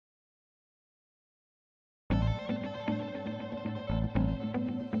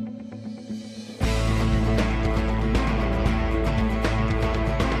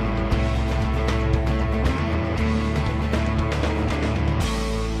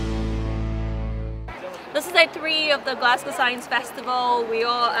This is day 3 of the Glasgow Science Festival. We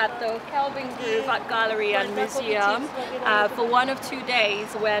are at the Kelvingrove Art Gallery and Museum for one of 2 days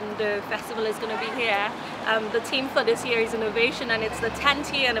when the festival is going to be here. The theme for this year is innovation, and it's the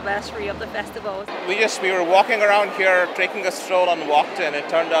 10th year anniversary of the festival. We were walking around here, taking a stroll on Walkton. It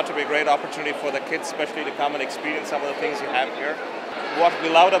turned out to be a great opportunity for the kids especially to come and experience some of the things you have here. What we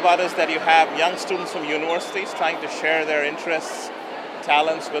loved about it is that you have young students from universities trying to share their interests,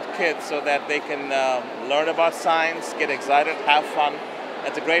 talents with kids so that they can learn about science, get excited, have fun.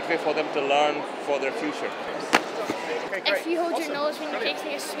 It's a great way for them to learn for their future. If you hold your nose when you're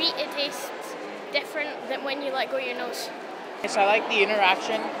tasting a sweet, it tastes different than when you let go of your nose. Yes, I like the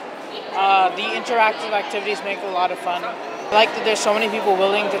interaction. The interactive activities make it a lot of fun. I like that there's so many people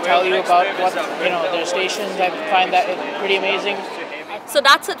willing to tell you about what, their stations. I find that pretty amazing. So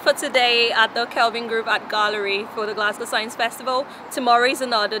that's it for today at the Kelvingrove Art Gallery for the Glasgow Science Festival. Tomorrow is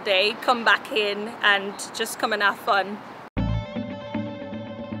another day. Come back in and just come and have fun.